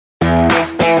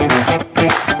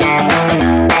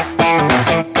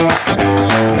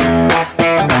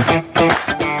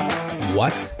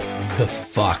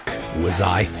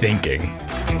I thinking?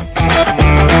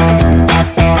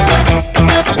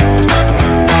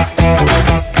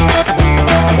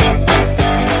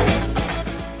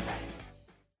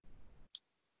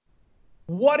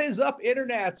 What is up,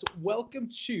 internets? Welcome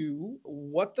to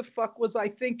What the Fuck Was I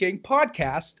Thinking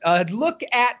podcast. Look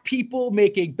at people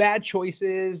making bad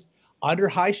choices under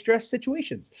high-stress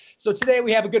situations. So today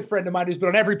we have a good friend of mine who's been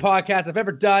on every podcast I've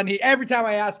ever done. Every time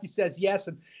I ask, he says yes,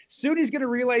 and soon he's going to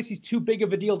realize he's too big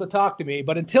of a deal to talk to me.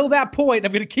 But until that point,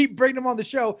 I'm going to keep bringing him on the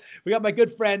show. We got my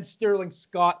good friend Sterling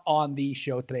Scott on the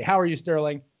show today. How are you,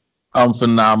 Sterling? I'm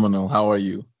phenomenal. How are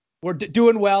you? We're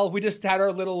doing well. We just had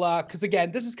our little, because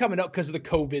again, this is coming out because of the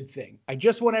COVID thing. I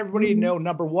just want everybody to know,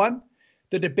 number one,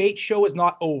 the debate show is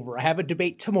not over. I have a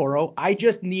debate tomorrow. I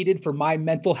just needed for my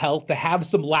mental health to have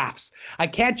some laughs. I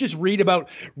can't just read about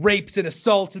rapes and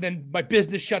assaults and then my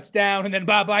business shuts down and then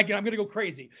bye-bye, I'm going to go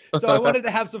crazy. So I wanted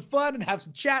to have some fun and have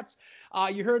some chats.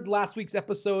 You heard last week's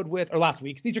episode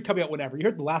these are coming out whenever. You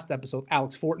heard the last episode,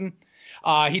 Alex Fortin.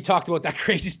 He talked about that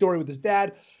crazy story with his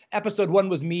dad. Episode 1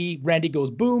 was me. Randy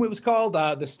Goes Boom, it was called.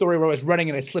 The story where I was running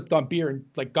and I slipped on beer and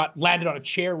landed on a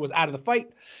chair, was out of the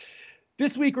fight.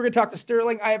 This week, we're going to talk to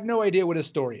Sterling. I have no idea what his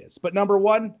story is. But number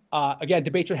one, again,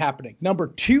 debates are happening. Number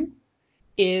two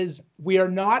is we are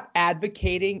not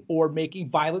advocating or making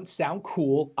violence sound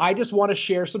cool. I just want to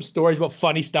share some stories about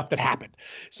funny stuff that happened.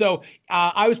 So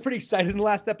I was pretty excited in the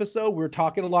last episode. We were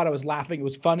talking a lot. I was laughing. It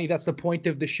was funny. That's the point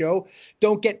of the show.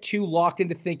 Don't get too locked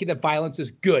into thinking that violence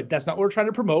is good. That's not what we're trying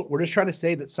to promote. We're just trying to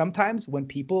say that sometimes when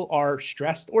people are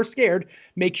stressed or scared,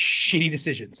 make shitty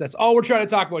decisions. That's all we're trying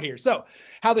to talk about here. So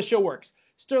how the show works.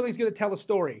 Sterling's going to tell a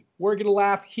story. We're going to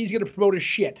laugh. He's going to promote his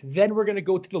shit. Then we're going to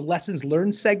go to the lessons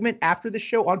learned segment after the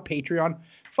show on Patreon,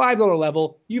 $5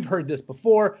 level. You've heard this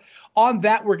before. On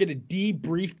that, we're going to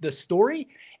debrief the story,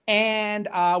 and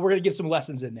we're going to give some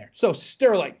lessons in there. So,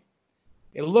 Sterling,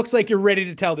 it looks like you're ready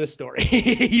to tell this story.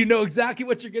 You know exactly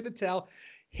what you're going to tell.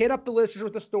 Hit up the listeners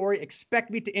with the story.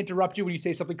 Expect me to interrupt you when you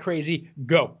say something crazy.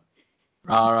 Go.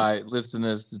 All right,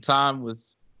 listeners. The time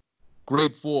was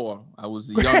grade 4. I was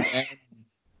a young man.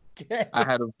 I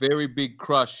had a very big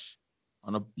crush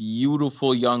on a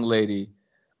beautiful young lady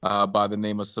by the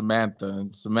name of Samantha.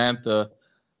 And Samantha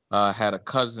had a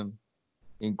cousin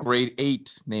in grade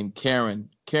 8 named Karen.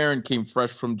 Karen came fresh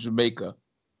from Jamaica.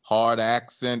 Hard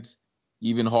accent,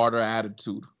 even harder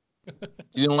attitude.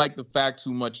 She didn't like the fact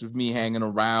too much of me hanging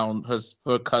around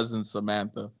her cousin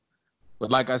Samantha. But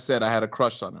like I said, I had a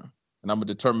crush on her, and I'm a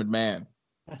determined man.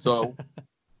 So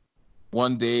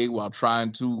one day, while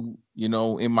trying to,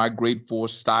 in my grade 4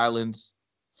 stylings,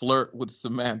 flirt with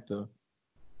Samantha,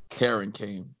 Karen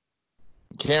came.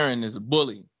 Karen is a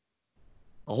bully,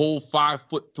 a whole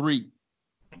 5'3".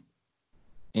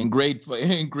 In grade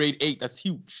 8, that's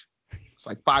huge. It's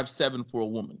like 5'7" for a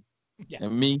woman. Yeah.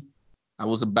 And me, I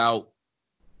was about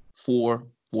 4'9",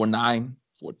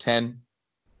 4'10",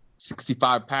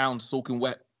 65 pounds, soaking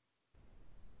wet,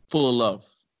 full of love.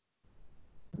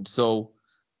 And so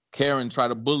Karen tried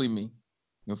to bully me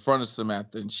in front of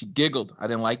Samantha, and she giggled. I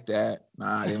didn't like that.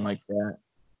 I didn't like that.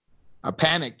 I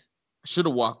panicked. I should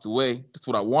have walked away. That's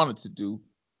what I wanted to do.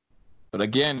 But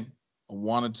again, I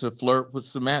wanted to flirt with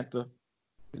Samantha.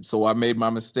 And so I made my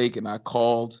mistake, and I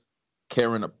called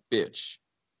Karen a bitch.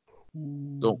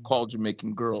 Don't call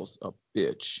Jamaican girls a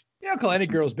bitch. Yeah, I'll call any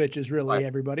girls bitches, really,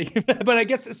 everybody. But I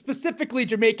guess specifically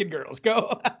Jamaican girls.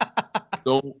 Go.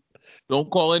 Don't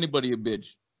call anybody a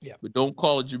bitch. Yeah. But don't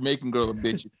call a Jamaican girl a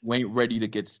bitch if you ain't ready to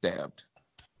get stabbed.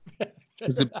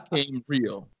 Because it became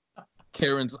real.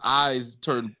 Karen's eyes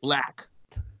turned black.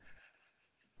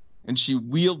 And she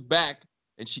wheeled back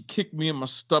and she kicked me in my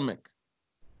stomach.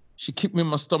 She kicked me in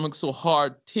my stomach so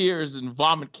hard, tears and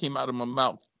vomit came out of my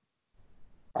mouth.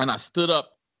 And I stood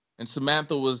up and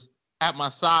Samantha was at my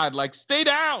side like, stay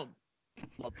down.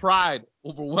 My pride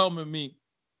overwhelming me.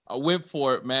 I went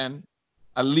for it, man.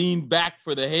 I leaned back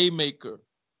for the haymaker.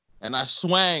 And I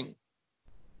swang,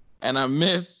 and I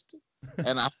missed,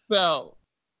 and I fell.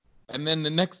 And then the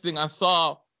next thing I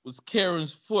saw was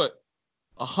Karen's foot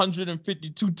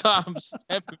 152 times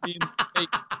stabbing me in the face.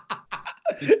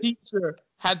 The teacher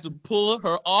had to pull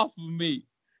her off of me.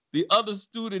 The other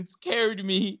students carried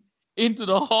me into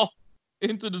the hall,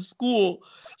 into the school,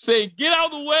 saying, get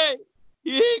out of the way.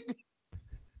 He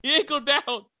ain't go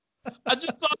down. I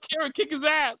just saw Karen kick his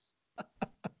ass.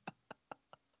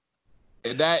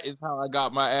 And that is how I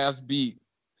got my ass beat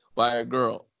by a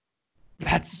girl.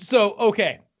 That's so,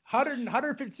 okay.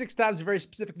 156 times is a very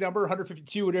specific number,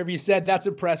 152, whatever you said. That's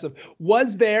impressive.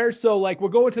 Was there, so like we're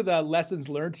going to the lessons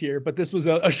learned here, but this was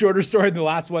a shorter story than the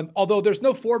last one. Although there's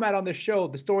no format on this show.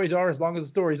 The stories are as long as the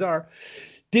stories are.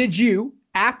 Did you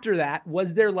After that,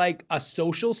 was there like a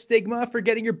social stigma for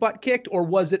getting your butt kicked, or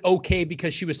was it okay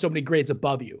because she was so many grades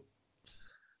above you?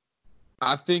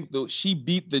 I think though she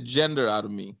beat the gender out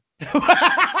of me. She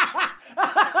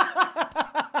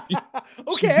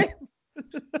Okay.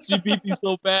 beat, she beat me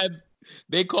so bad.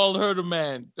 They called her the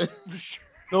man.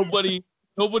 Nobody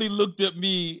nobody looked at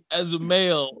me as a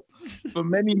male for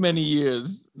many, many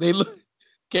years.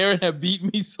 Karen had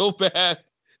beat me so bad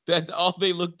that all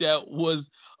they looked at was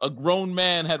a grown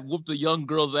man had whooped a young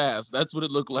girl's ass. That's what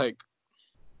it looked like.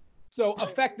 So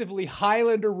effectively,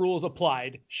 Highlander rules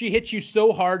applied. She hit you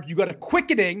so hard, you got a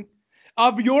quickening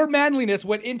of your manliness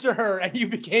went into her, and you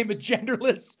became a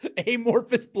genderless,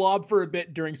 amorphous blob for a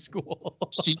bit during school.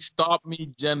 She stopped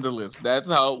me genderless. That's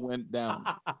how it went down.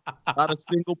 Not a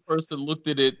single person looked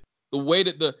at it. The way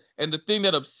that the thing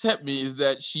that upset me is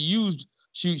that she used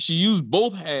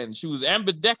both hands. She was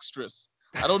ambidextrous.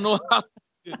 I don't know how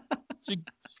she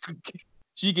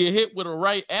she get hit with a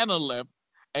right and a left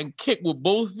and kick with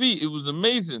both feet. It was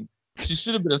amazing. She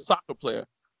should have been a soccer player,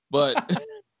 but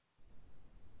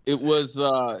it was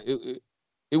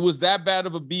that bad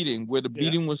of a beating where the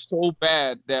beating was so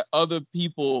bad that other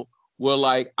people were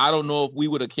like, I don't know if we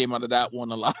would have came out of that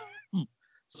one alive.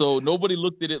 So nobody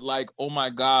looked at it like, oh my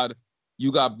God,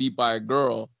 you got beat by a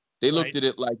girl. They looked at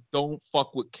it like, don't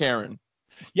fuck with Karen.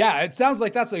 Yeah, it sounds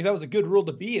like that was a good rule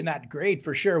to be in that grade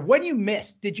for sure. When you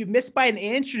missed, did you miss by an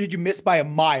inch or did you miss by a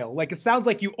mile? Like it sounds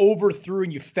like you overthrew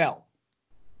and you fell.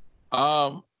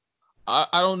 I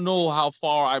don't know how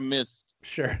far I missed.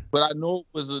 Sure. But I know it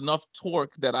was enough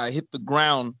torque that I hit the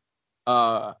ground,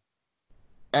 and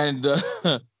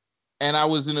and I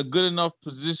was in a good enough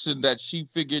position that she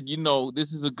figured,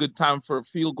 this is a good time for a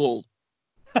field goal.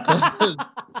 Because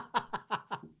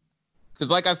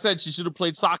like I said, she should have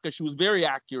played soccer. She was very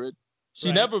accurate.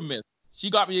 She never missed. She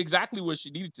got me exactly where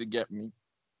she needed to get me.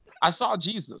 I saw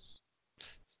Jesus.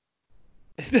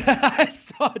 I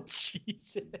saw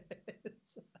Jesus.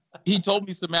 He told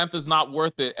me Samantha's not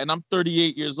worth it. And I'm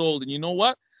 38 years old. And you know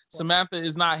what? Samantha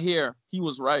is not here. He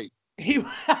was right. Did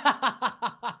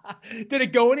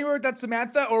it go anywhere with that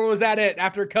Samantha, or was that it?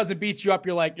 After a cousin beats you up,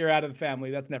 you're like, you're out of the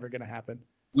family. That's never going to happen.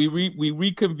 We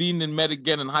reconvened and met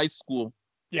again in high school.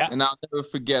 Yeah. And I'll never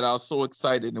forget. I was so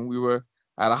excited. And we were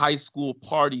at a high school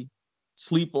party,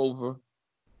 sleepover.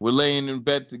 We're laying in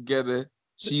bed together.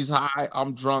 She's high.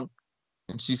 I'm drunk.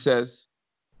 And she says,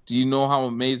 do you know how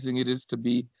amazing it is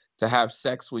to have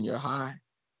sex when you're high?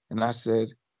 And I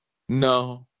said,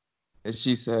 no. And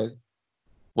she said,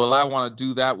 well, I want to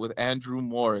do that with Andrew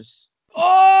Morris.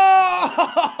 Oh!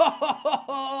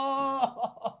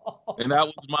 And that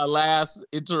was my last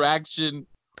interaction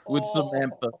with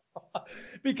Samantha.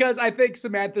 Because I think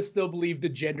Samantha still believed the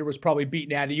gender was probably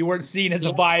beaten out of you. You weren't seen as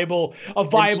a viable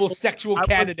sexual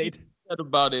candidate. Said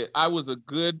about it. I was a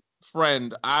good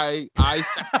friend. I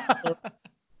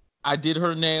did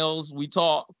her nails. We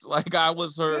talked. Like I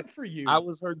was her. Good for you. I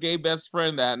was her gay best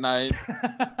friend that night.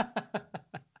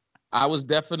 I was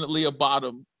definitely a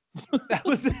bottom. That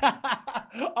was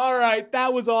all right.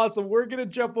 That was awesome. We're gonna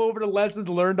jump over to lessons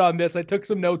learned on this. I took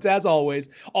some notes as always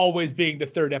being the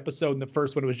third episode, and the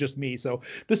first one was just me. So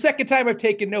the second time I've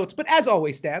taken notes, but as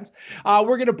always stands,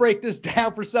 we're gonna break this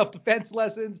down for self-defense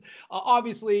lessons.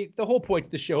 Obviously, the whole point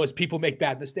of the show is people make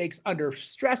bad mistakes under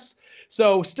stress.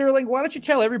 So Sterling, why don't you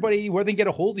tell everybody where they can get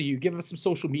a hold of you? Give us some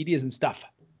social medias and stuff.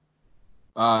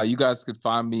 You guys could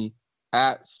find me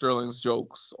at Sterling's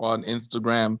Jokes on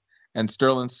Instagram. And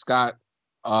Sterling Scott,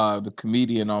 the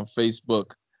comedian, on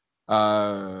Facebook.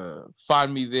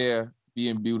 Find me there,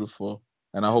 being beautiful.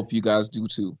 And I hope you guys do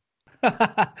too.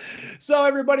 So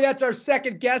everybody, that's our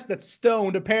second guest that's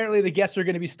stoned. Apparently the guests are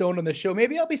going to be stoned on the show.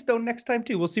 Maybe I'll be stoned next time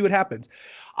too. We'll see what happens.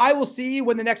 I will see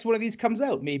when the next one of these comes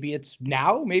out. Maybe it's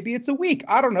now, maybe it's a week.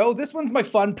 I don't know. This one's my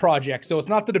fun project. So it's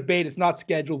not the debate. It's not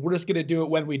scheduled. We're just going to do it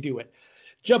when we do it.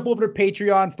 Jump over to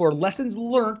Patreon for lessons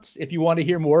learned if you want to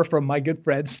hear more from my good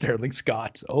friend Sterling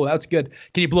Scott. Oh, that's good.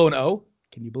 Can you blow an O?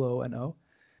 Can you blow an O?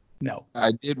 No.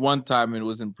 I did one time and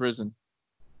was in prison.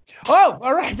 Oh,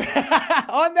 all right.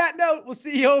 On that note, we'll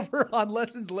see you over on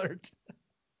Lessons Learned.